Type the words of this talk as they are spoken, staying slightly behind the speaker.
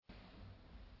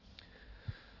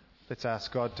Let's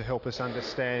ask God to help us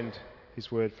understand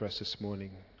His word for us this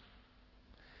morning.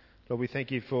 Lord, we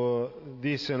thank you for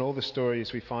this and all the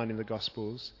stories we find in the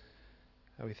Gospels.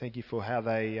 We thank you for how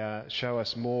they show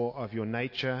us more of your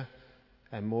nature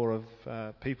and more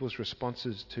of people's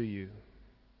responses to you.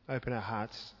 Open our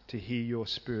hearts to hear your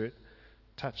Spirit.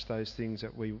 Touch those things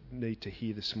that we need to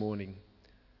hear this morning.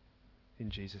 In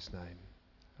Jesus' name,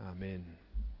 amen.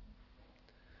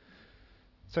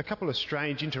 So a couple of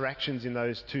strange interactions in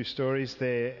those two stories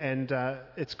there, and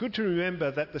it's good to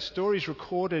remember that the stories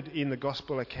recorded in the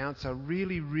Gospel accounts are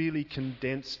really, really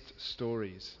condensed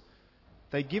stories.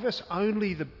 They give us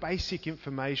only the basic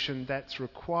information that's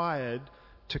required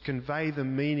to convey the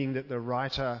meaning that the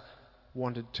writer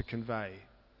wanted to convey.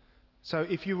 So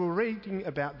if you were reading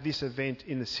about this event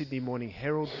in the Sydney Morning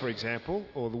Herald, for example,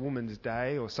 or the Woman's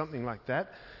Day or something like that,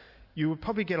 you would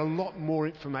probably get a lot more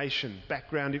information,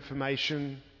 background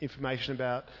information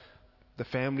about the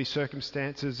family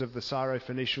circumstances of the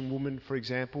Syrophoenician woman, for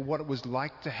example, what it was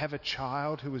like to have a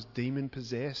child who was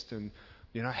demon-possessed, and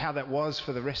how that was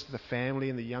for the rest of the family,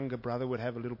 and the younger brother would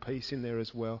have a little piece in there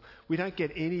as well. We don't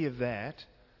get any of that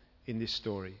in this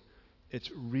story.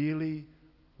 It's really,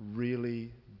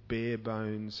 really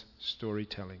bare-bones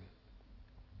storytelling.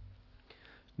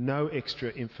 No extra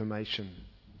information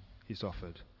is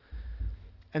offered.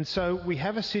 And so we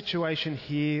have a situation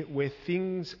here where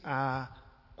things are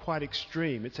quite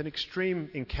extreme. It's an extreme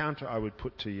encounter, I would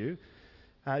put to you.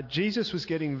 Jesus was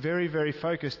getting very, very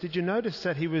focused. Did you notice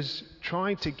that he was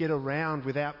trying to get around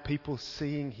without people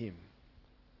seeing him?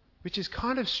 Which is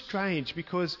kind of strange,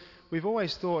 because we've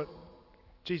always thought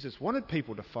Jesus wanted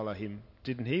people to follow him,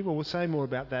 didn't he? Well, we'll say more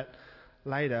about that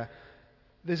later.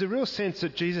 There's a real sense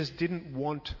that Jesus didn't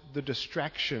want the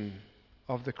distraction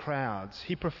of the crowds.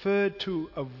 He preferred to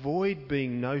avoid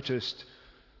being noticed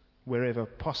wherever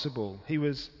possible. He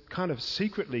was kind of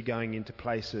secretly going into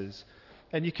places.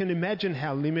 And you can imagine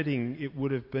how limiting it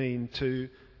would have been to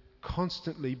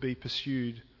constantly be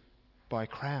pursued by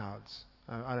crowds.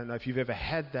 I don't know if you've ever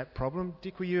had that problem.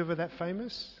 Dick, were you ever that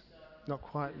famous? Not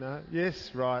quite, no.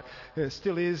 Yes, right. It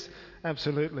still is,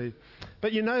 absolutely.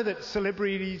 But you know that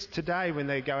celebrities today, when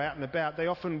they go out and about, they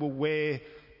often will wear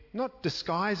not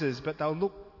disguises, but they'll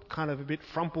look kind of a bit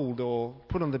frumpled or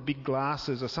put on the big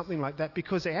glasses or something like that,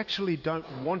 because they actually don't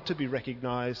want to be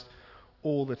recognised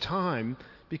all the time,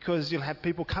 because you'll have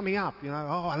people coming up, oh,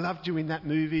 I loved you in that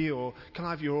movie, or can I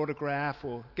have your autograph,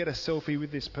 or get a selfie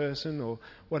with this person, or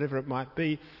whatever it might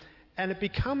be. And it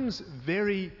becomes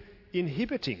very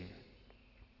inhibiting.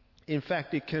 In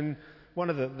fact, one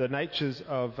of the natures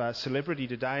of celebrity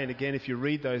today, and again, if you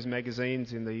read those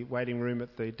magazines in the waiting room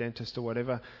at the dentist or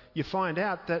whatever, you find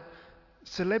out that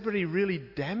celebrity really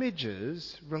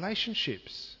damages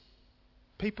relationships.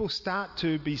 People start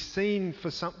to be seen for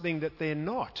something that they're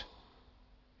not.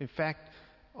 In fact,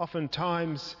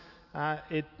 oftentimes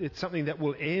it's something that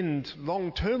will end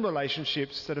long-term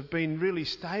relationships that have been really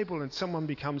stable, and someone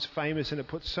becomes famous and it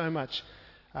puts so much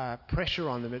pressure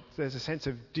on them. There's a sense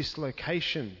of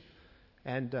dislocation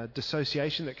and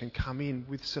dissociation that can come in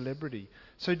with celebrity.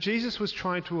 So Jesus was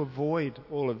trying to avoid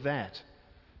all of that.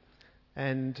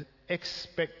 And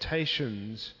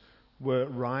expectations were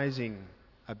rising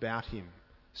about him.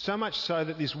 So much so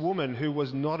that this woman, who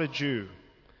was not a Jew,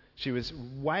 she was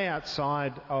way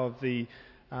outside of the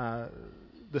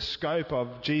scope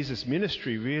of Jesus'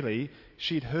 ministry, really.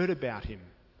 She'd heard about him,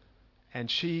 and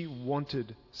she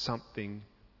wanted something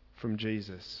from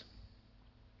Jesus.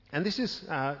 And this is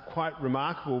quite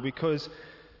remarkable, because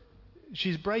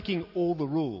she's breaking all the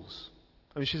rules.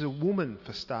 I mean, she's a woman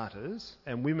for starters,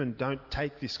 and women don't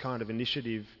take this kind of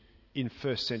initiative in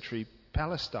first century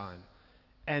Palestine.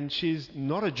 And she's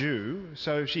not a Jew,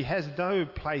 so she has no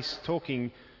place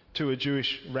talking to a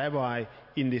Jewish rabbi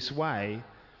in this way.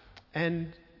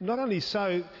 And not only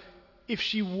so, if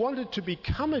she wanted to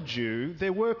become a Jew,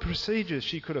 there were procedures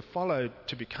she could have followed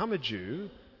to become a Jew,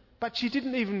 but she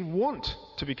didn't even want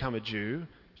to become a Jew.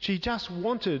 She just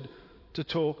wanted to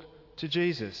talk to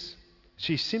Jesus.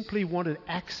 She simply wanted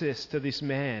access to this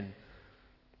man.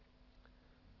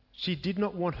 She did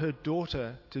not want her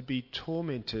daughter to be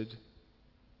tormented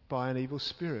by an evil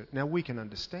spirit. Now, we can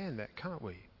understand that, can't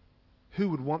we? Who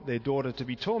would want their daughter to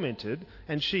be tormented?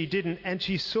 And she didn't. And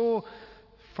she saw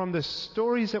from the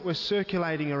stories that were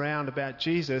circulating around about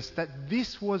Jesus that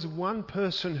this was one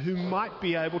person who might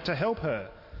be able to help her.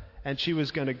 And she was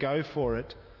going to go for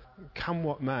it, come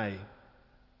what may.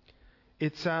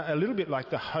 It's a little bit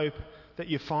like the hope that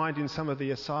you find in some of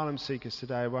the asylum seekers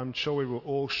today. Well, I'm sure we were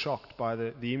all shocked by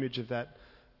the image of that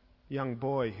young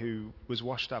boy who was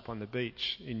washed up on the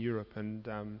beach in Europe, and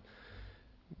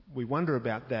we wonder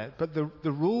about that. But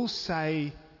the rules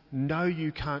say, no,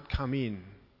 you can't come in.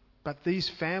 But these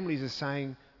families are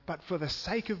saying, but for the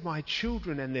sake of my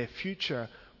children and their future,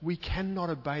 we cannot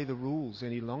obey the rules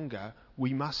any longer.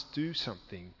 We must do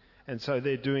something. And so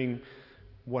they're doing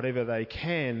whatever they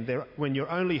can. When your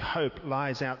only hope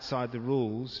lies outside the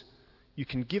rules, you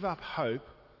can give up hope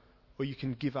or you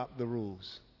can give up the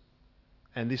rules.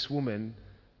 And this woman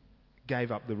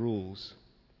gave up the rules.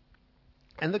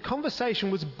 And the conversation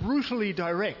was brutally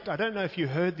direct. I don't know if you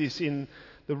heard this in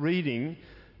the reading,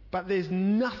 but there's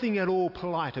nothing at all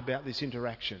polite about this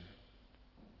interaction.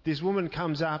 This woman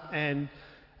comes up and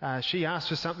she asks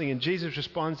for something and Jesus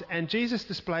responds, and Jesus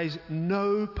displays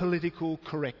no political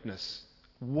correctness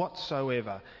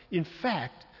whatsoever. In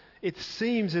fact, it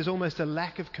seems there's almost a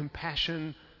lack of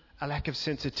compassion, a lack of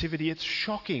sensitivity. It's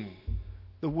shocking.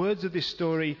 The words of this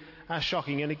story are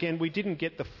shocking. And again, we didn't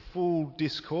get the full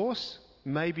discourse.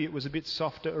 Maybe it was a bit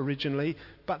softer originally,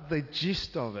 but the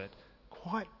gist of it,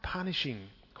 quite punishing,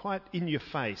 quite in your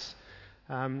face.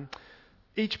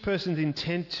 Each person's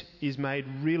intent is made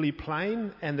really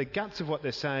plain, and the guts of what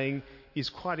they're saying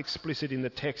is quite explicit in the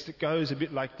text. It goes a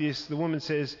bit like this. The woman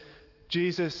says,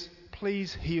 Jesus,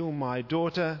 please heal my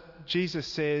daughter. Jesus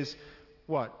says,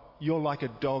 what? You're like a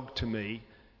dog to me.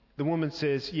 The woman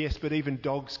says, yes, but even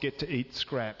dogs get to eat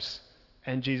scraps.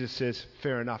 And Jesus says,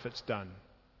 fair enough, it's done.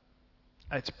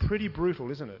 It's pretty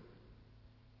brutal, isn't it?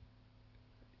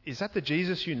 Is that the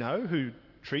Jesus you know who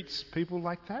treats people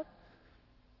like that?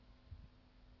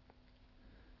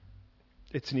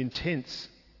 It's an intense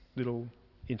little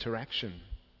interaction.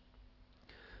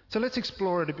 So let's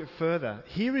explore it a bit further.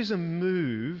 Here is a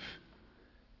move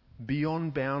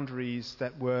beyond boundaries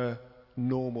that were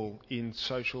normal in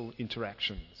social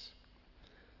interactions.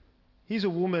 Here's a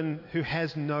woman who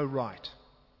has no right.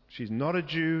 She's not a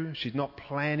Jew. She's not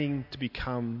planning to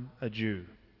become a Jew.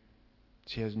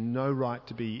 She has no right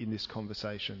to be in this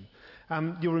conversation.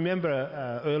 You'll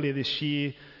remember earlier this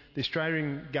year, the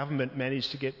Australian government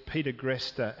managed to get Peter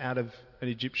Greste out of an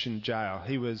Egyptian jail.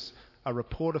 He was a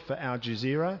reporter for Al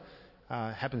Jazeera,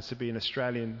 happens to be an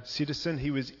Australian citizen.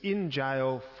 He was in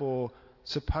jail for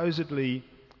supposedly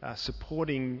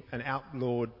supporting an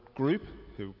outlawed group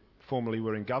who formerly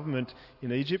were in government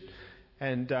in Egypt.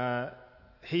 And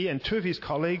he and two of his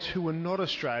colleagues, who were not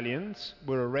Australians,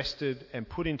 were arrested and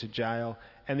put into jail.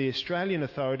 And the Australian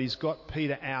authorities got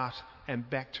Peter out and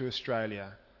back to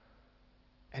Australia.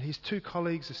 And his two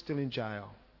colleagues are still in jail.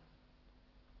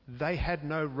 They had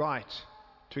no right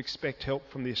to expect help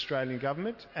from the Australian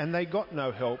government, and they got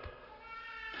no help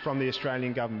from the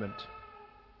Australian government.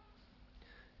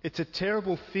 It's a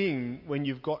terrible thing when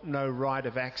you've got no right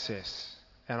of access,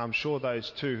 and I'm sure those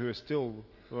two who are still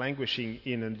languishing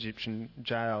in an Egyptian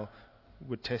jail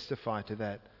would testify to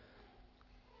that.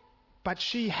 But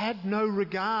she had no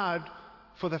regard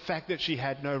for the fact that she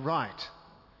had no right.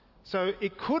 So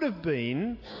it could have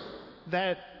been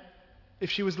that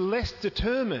if she was less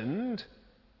determined,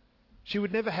 she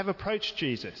would never have approached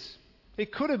Jesus.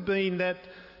 It could have been that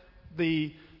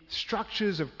the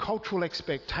structures of cultural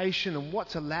expectation and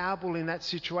what's allowable in that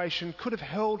situation could have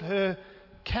held her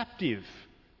captive,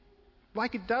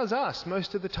 like it does us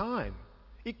most of the time.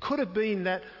 It could have been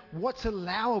that what's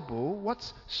allowable,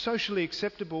 what's socially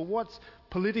acceptable, what's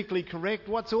politically correct,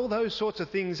 what's all those sorts of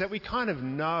things that we kind of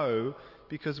know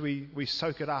because we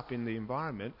soak it up in the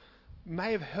environment,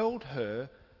 may have held her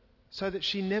so that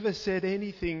she never said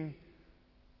anything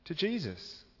to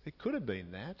Jesus. It could have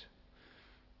been that.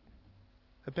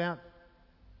 About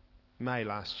May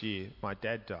last year, my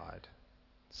dad died,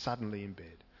 suddenly in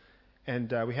bed.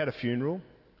 And we had a funeral,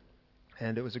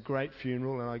 and it was a great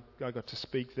funeral, and I got to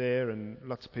speak there, and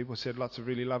lots of people said lots of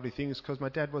really lovely things, because my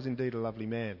dad was indeed a lovely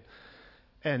man.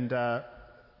 And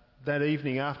that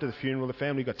evening after the funeral, the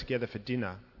family got together for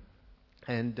dinner,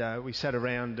 and we sat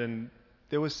around, and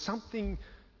there was something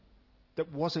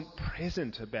that wasn't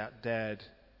present about Dad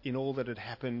in all that had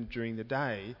happened during the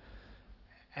day.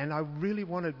 And I really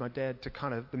wanted my dad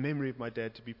to the memory of my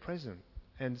dad to be present.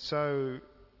 And so,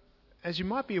 as you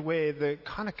might be aware, the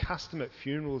kind of custom at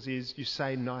funerals is you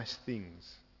say nice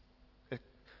things.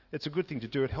 It's a good thing to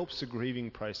do. It helps the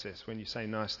grieving process when you say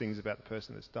nice things about the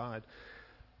person that's died.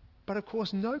 But of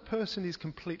course, no person is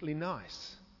completely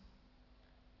nice.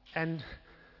 And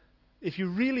if you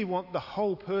really want the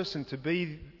whole person to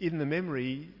be in the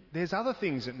memory, there's other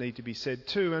things that need to be said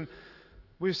too. And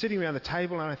we were sitting around the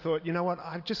table, and I thought, you know what,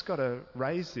 I've just got to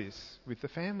raise this with the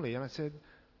family. And I said,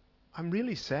 I'm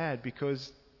really sad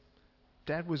because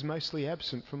Dad was mostly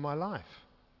absent from my life.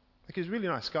 Like, he was a really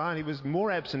nice guy, and he was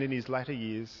more absent in his latter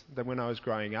years than when I was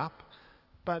growing up.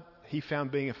 But he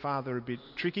found being a father a bit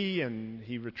tricky, and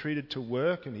he retreated to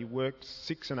work, and he worked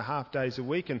 6.5 days a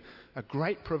week, and a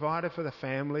great provider for the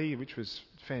family, which was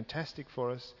fantastic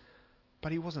for us,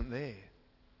 but he wasn't there.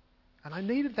 And I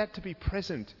needed that to be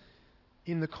present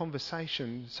in the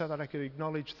conversation so that I could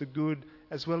acknowledge the good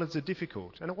as well as the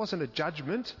difficult. And it wasn't a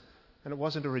judgment, and it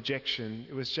wasn't a rejection.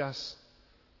 It was just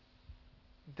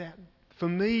that for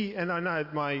me, and I know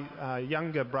my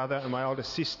younger brother and my older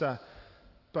sister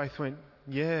both went,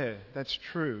 yeah, that's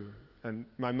true. And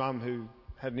my mum, who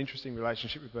had an interesting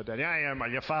relationship with my dad,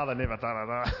 your father never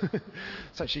da-da-da.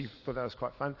 So she thought that was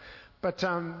quite fun. But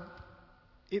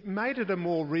it made it a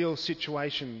more real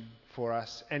situation for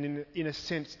us, and in a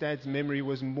sense, Dad's memory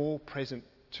was more present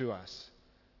to us.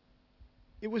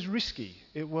 It was risky.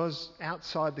 It was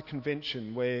outside the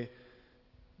convention where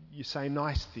you say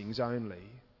nice things only,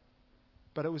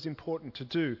 but it was important to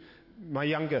do. My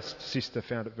youngest sister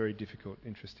found it very difficult,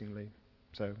 interestingly,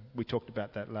 so we talked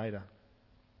about that later.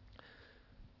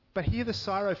 But here, the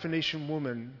Syrophoenician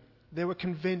woman, there were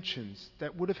conventions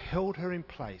that would have held her in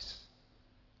place,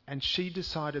 and she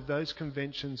decided those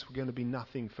conventions were going to be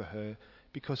nothing for her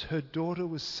because her daughter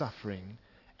was suffering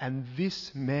and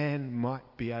this man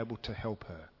might be able to help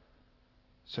her.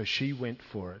 So she went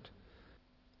for it.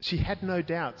 She had no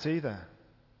doubts either.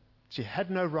 She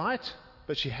had no right,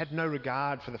 but she had no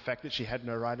regard for the fact that she had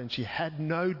no right, and she had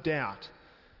no doubt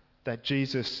that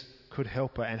Jesus could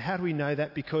help her. And how do we know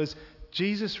that? Because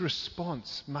Jesus'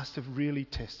 response must have really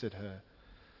tested her.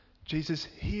 Jesus,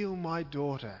 heal my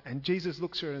daughter. And Jesus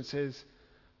looks at her and says,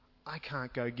 I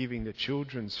can't go giving the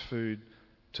children's food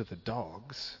to the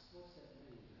dogs.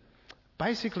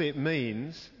 Basically, it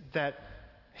means that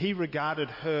he regarded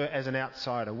her as an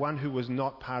outsider, one who was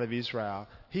not part of Israel.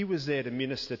 He was there to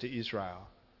minister to Israel.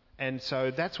 And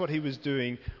so that's what he was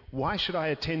doing. Why should I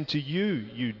attend to you,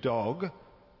 you dog?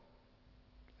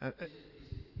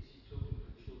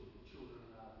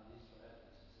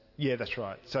 Yeah, that's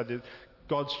right. So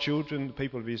God's children, the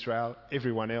people of Israel,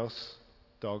 everyone else,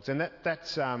 dogs. And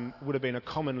that would have been a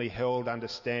commonly held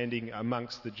understanding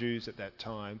amongst the Jews at that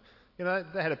time. You know,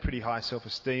 they had a pretty high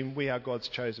self-esteem. We are God's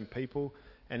chosen people,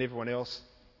 and everyone else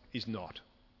is not,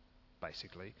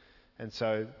 basically. And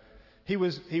so he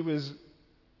was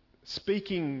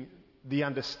speaking the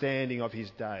understanding of his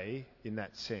day in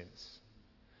that sense.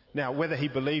 Now, whether he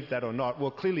believed that or not,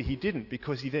 well, clearly he didn't,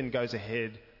 because he then goes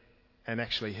ahead and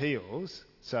actually heals.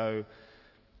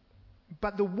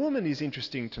 But the woman is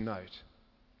interesting to note.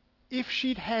 If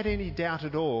she'd had any doubt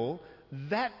at all,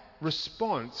 that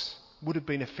response would have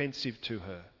been offensive to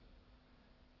her.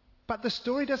 But the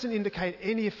story doesn't indicate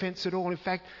any offence at all. In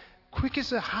fact, quick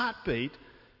as a heartbeat,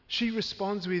 she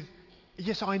responds with,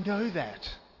 yes, I know that.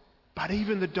 But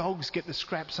even the dogs get the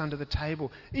scraps under the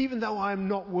table. Even though I'm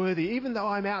not worthy, even though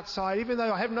I'm outside, even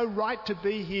though I have no right to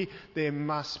be here, there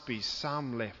must be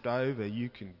some left over you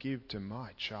can give to my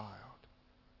child.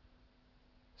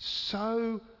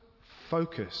 So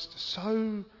focused,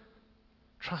 so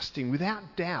trusting,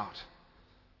 without doubt,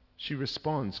 she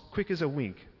responds, quick as a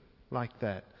wink, like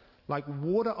that. Like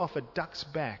water off a duck's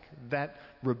back, that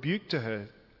rebuke to her.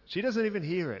 She doesn't even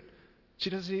hear it. She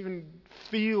doesn't even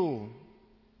feel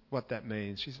what that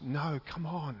means. She's, no, come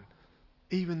on.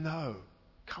 Even though,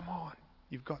 come on,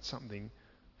 you've got something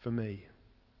for me.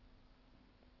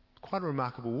 Quite a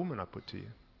remarkable woman, I put to you.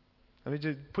 I mean,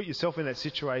 to put yourself in that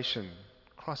situation,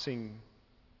 crossing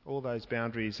all those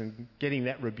boundaries and getting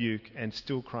that rebuke and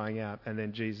still crying out, and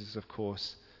then Jesus, of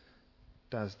course,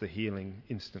 does the healing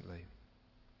instantly.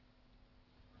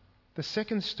 The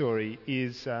second story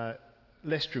is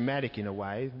less dramatic in a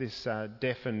way. This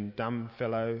deaf and dumb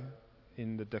fellow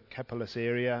in the Decapolis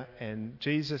area, and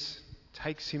Jesus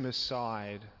takes him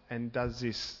aside and does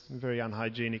this very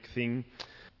unhygienic thing.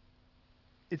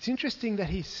 It's interesting that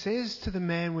he says to the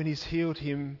man when he's healed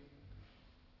him,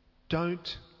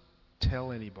 don't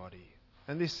tell anybody.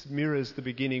 And this mirrors the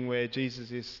beginning where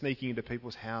Jesus is sneaking into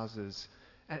people's houses.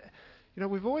 And, you know,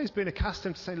 we've always been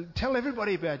accustomed to say, tell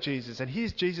everybody about Jesus. And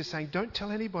here's Jesus saying, don't tell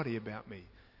anybody about me.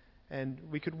 And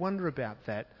we could wonder about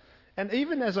that. And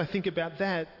even as I think about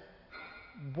that,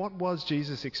 what was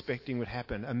Jesus expecting would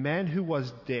happen? A man who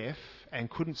was deaf and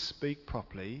couldn't speak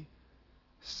properly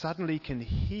suddenly can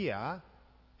hear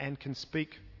and can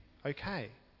speak okay.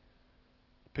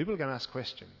 People are going to ask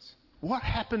questions. What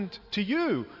happened to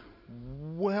you?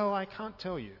 Well, I can't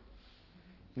tell you.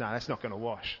 No, that's not going to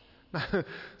wash.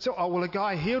 So, a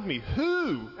guy healed me.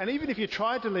 Who? And even if you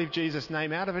tried to leave Jesus'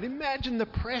 name out of it, imagine the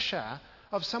pressure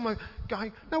of someone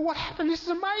going, no, what happened? This is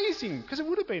amazing. Because it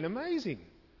would have been amazing.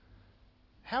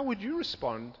 How would you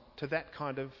respond to that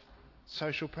kind of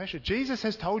social pressure? Jesus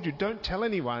has told you, don't tell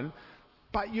anyone.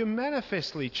 but you're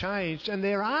manifestly changed. And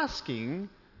they're asking,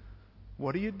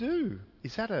 what do you do?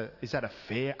 Is that a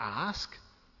fair ask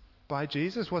by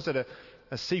Jesus? Was it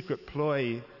a secret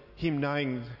ploy, him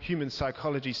knowing human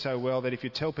psychology so well that if you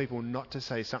tell people not to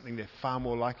say something, they're far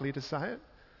more likely to say it?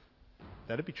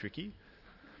 That'd be tricky.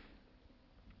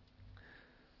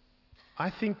 I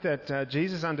think that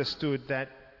Jesus understood that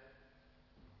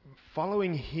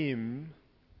following him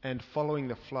and following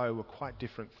the flow were quite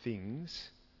different things,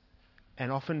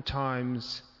 and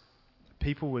oftentimes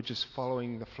people were just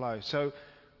following the flow. So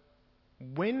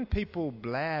when people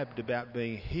blabbed about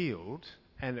being healed,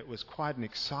 and it was quite an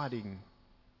exciting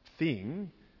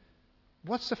thing,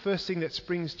 what's the first thing that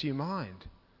springs to your mind?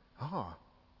 Oh,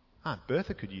 Aunt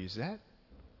Bertha could use that.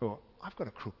 Or, I've got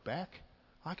a crook back.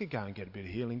 I could go and get a bit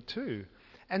of healing too.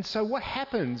 And so what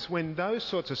happens when those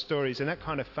sorts of stories and that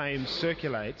kind of fame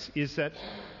circulates is that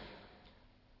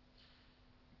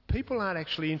people aren't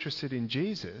actually interested in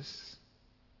Jesus.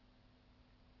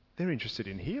 They're interested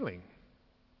in healing.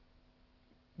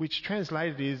 Which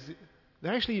translated is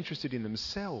they're actually interested in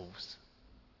themselves.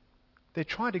 They're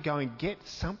trying to go and get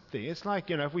something. It's like,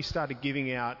 if we started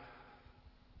giving out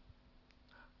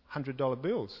 $100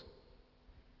 bills.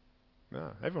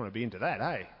 No, everyone would be into that,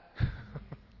 eh?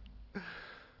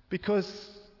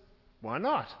 Because why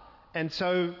not? And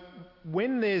so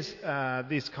when there's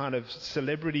this kind of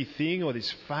celebrity thing or this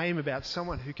fame about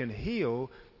someone who can heal,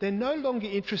 they're no longer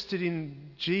interested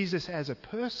in Jesus as a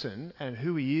person and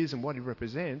who he is and what he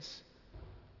represents.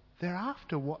 They're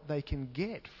after what they can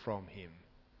get from him.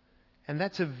 And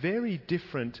that's a very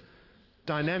different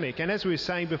dynamic. And as we were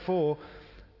saying before,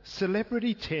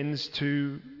 celebrity tends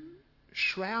to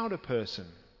shroud a person.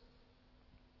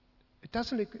 It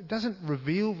doesn't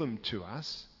reveal them to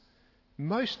us.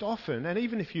 Most often, and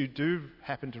even if you do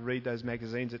happen to read those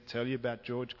magazines that tell you about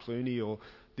George Clooney or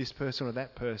this person or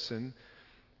that person,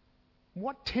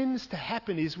 what tends to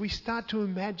happen is we start to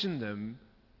imagine them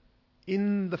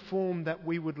in the form that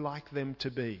we would like them to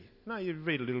be. No, you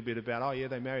read a little bit about,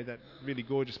 they married that really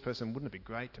gorgeous person. Wouldn't it be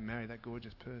great to marry that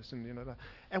gorgeous person?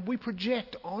 And we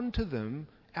project onto them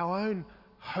our own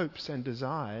hopes and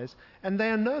desires, and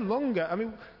they are no longer,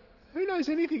 who knows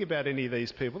anything about any of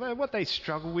these people? What they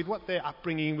struggle with, what their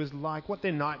upbringing was like, what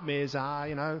their nightmares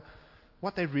are,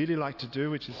 what they really like to do,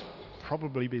 which is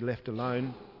probably be left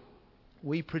alone.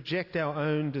 We project our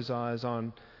own desires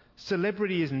on.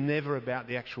 Celebrity is never about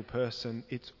the actual person.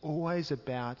 It's always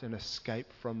about an escape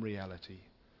from reality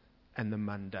and the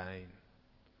mundane.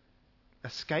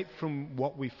 Escape from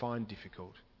what we find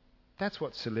difficult. That's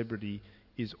what celebrity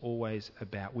is always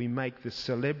about. We make the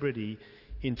celebrity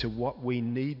into what we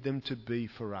need them to be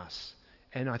for us.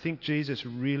 And I think Jesus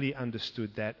really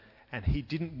understood that, and he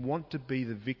didn't want to be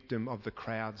the victim of the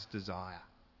crowd's desire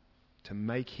to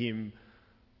make him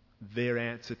their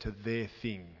answer to their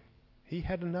thing. He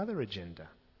had another agenda.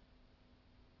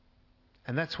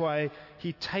 And that's why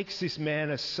he takes this man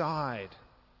aside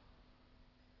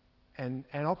and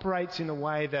operates in a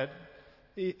way that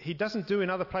he doesn't do in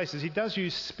other places. He does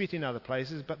use spit in other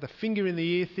places, but the finger in the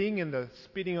ear thing and the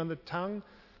spitting on the tongue,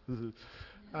 you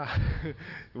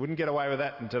wouldn't get away with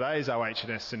that in today's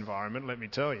OH&S environment, let me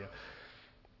tell you.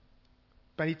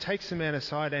 But he takes the man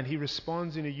aside and he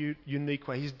responds in a unique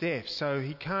way. He's deaf, so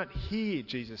he can't hear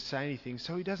Jesus say anything,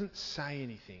 so he doesn't say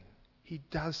anything. He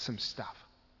does some stuff.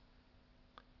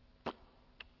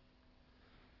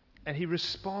 And he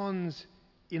responds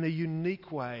in a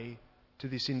unique way to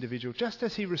this individual, just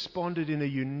as he responded in a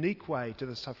unique way to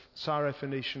the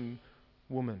Syrophoenician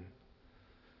woman.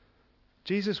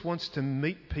 Jesus wants to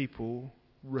meet people,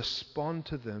 respond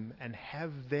to them, and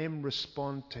have them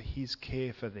respond to his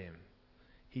care for them.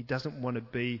 He doesn't want to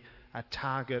be a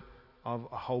target of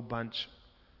a whole bunch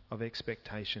of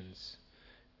expectations.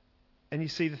 And you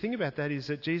see, the thing about that is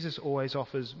that Jesus always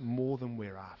offers more than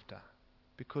we're after,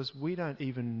 because we don't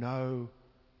even know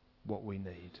what we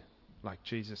need, like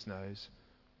Jesus knows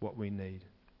what we need.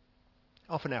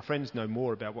 Often our friends know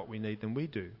more about what we need than we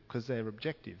do, because they're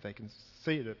objective. They can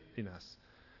see it in us.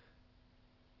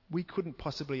 We couldn't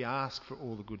possibly ask for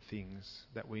all the good things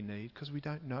that we need because we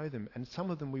don't know them, and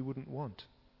some of them we wouldn't want,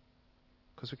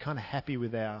 because we're kind of happy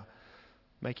with our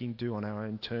making do on our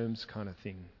own terms kind of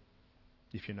thing,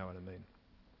 if you know what I mean.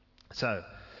 So,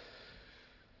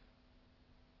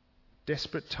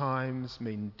 desperate times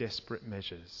mean desperate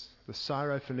measures. The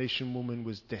Syrophoenician woman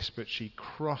was desperate. She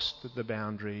crossed the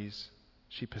boundaries.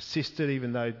 She persisted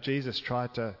even though Jesus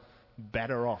tried to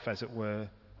bat her off, as it were.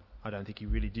 I don't think he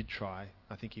really did try.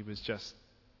 I think he was just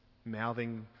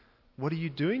mouthing, "What are you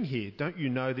doing here? Don't you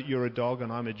know that you're a dog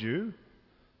and I'm a Jew?"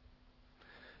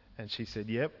 And she said,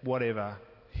 "Yep, whatever,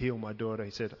 heal my daughter."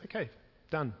 He said, "Okay,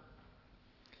 Done.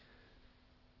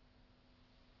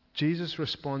 Jesus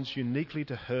responds uniquely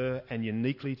to her and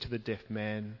uniquely to the deaf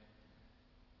man.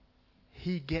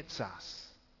 He gets us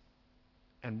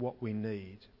and what we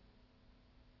need.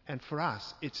 And for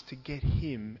us, it's to get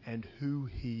him and who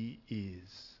he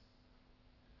is.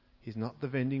 He's not the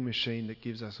vending machine that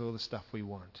gives us all the stuff we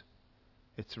want.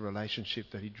 It's a relationship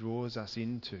that he draws us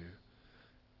into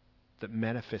that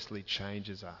manifestly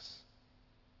changes us.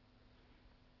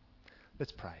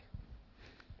 Let's pray.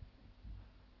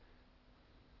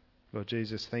 Lord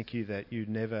Jesus, thank you that you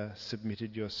never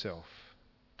submitted yourself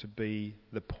to be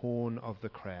the pawn of the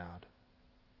crowd.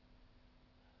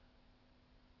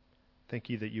 Thank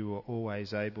you that you were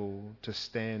always able to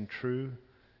stand true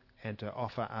and to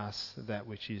offer us that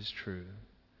which is true.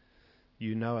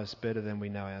 You know us better than we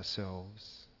know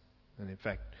ourselves. And in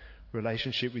fact,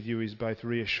 relationship with you is both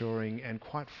reassuring and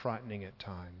quite frightening at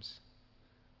times.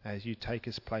 As you take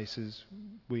us places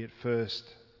we at first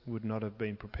would not have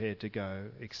been prepared to go,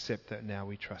 except that now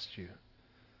we trust you.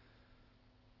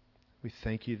 We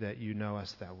thank you that you know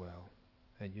us that well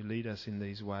and you lead us in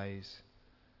these ways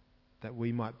that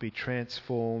we might be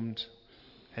transformed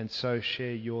and so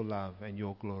share your love and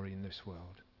your glory in this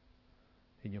world.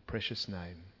 In your precious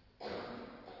name.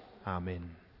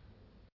 Amen.